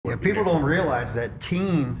Yeah, people don't realize that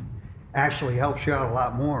team actually helps you out a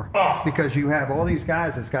lot more Oh. because you have all these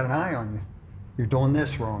guys that's got an eye on you. You're doing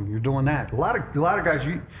this wrong. You're doing that. A lot of guys.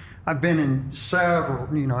 I've been in several.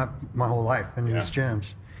 My whole life in these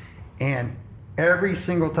gyms, and every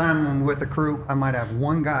single time I'm with a crew, I might have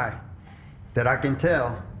one guy that I can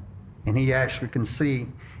tell, and he actually can see,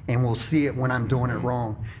 and will see it when I'm doing it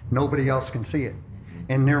wrong. Nobody else can see it,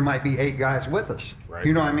 and there might be 8 guys with us. Right.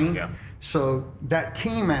 You know what I mean? Yeah. So that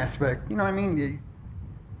team aspect, you know what I mean?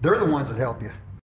 They're the ones that help you.